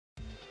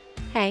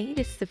Hey,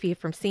 this is Sophia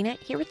from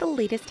CNET here with the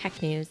latest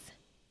tech news.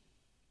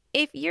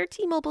 If your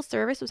T-Mobile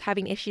service was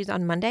having issues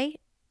on Monday,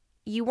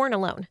 you weren't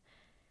alone.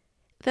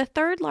 The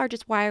third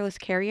largest wireless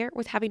carrier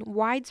was having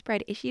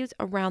widespread issues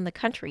around the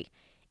country,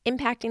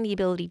 impacting the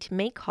ability to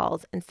make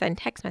calls and send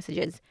text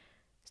messages,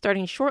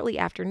 starting shortly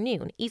after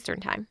noon Eastern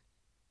Time.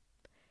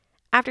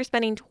 After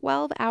spending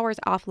 12 hours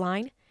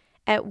offline,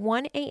 at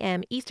 1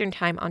 a.m. Eastern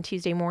Time on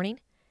Tuesday morning,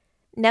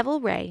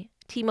 Neville Ray,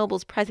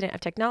 T-Mobile's president of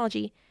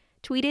technology,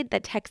 tweeted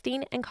that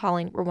texting and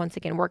calling were once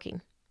again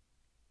working.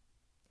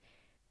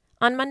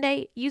 On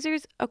Monday,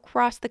 users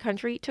across the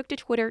country took to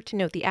Twitter to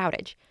note the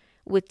outage,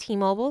 with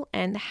T-Mobile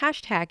and the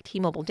hashtag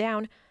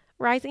T-MobileDown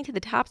rising to the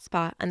top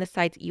spot on the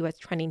site's U.S.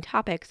 trending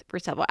topics for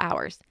several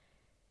hours.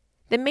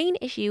 The main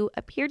issue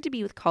appeared to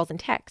be with calls and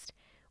text,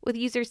 with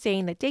users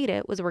saying that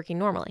data was working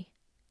normally.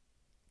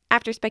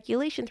 After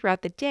speculation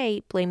throughout the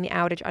day blamed the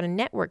outage on a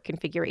network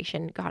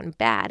configuration gone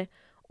bad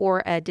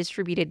or a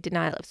distributed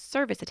denial of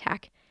service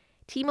attack,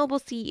 T-Mobile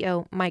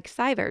CEO Mike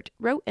Seivert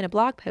wrote in a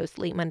blog post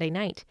late Monday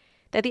night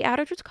that the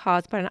outage was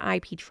caused by an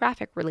IP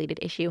traffic-related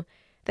issue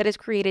that has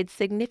created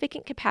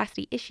significant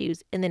capacity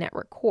issues in the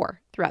network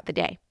core throughout the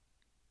day.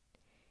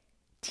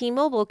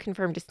 T-Mobile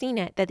confirmed to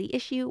CNET that the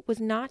issue was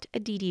not a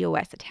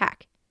DDoS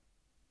attack.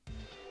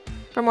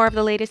 For more of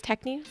the latest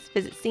tech news,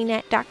 visit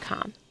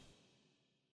cnet.com.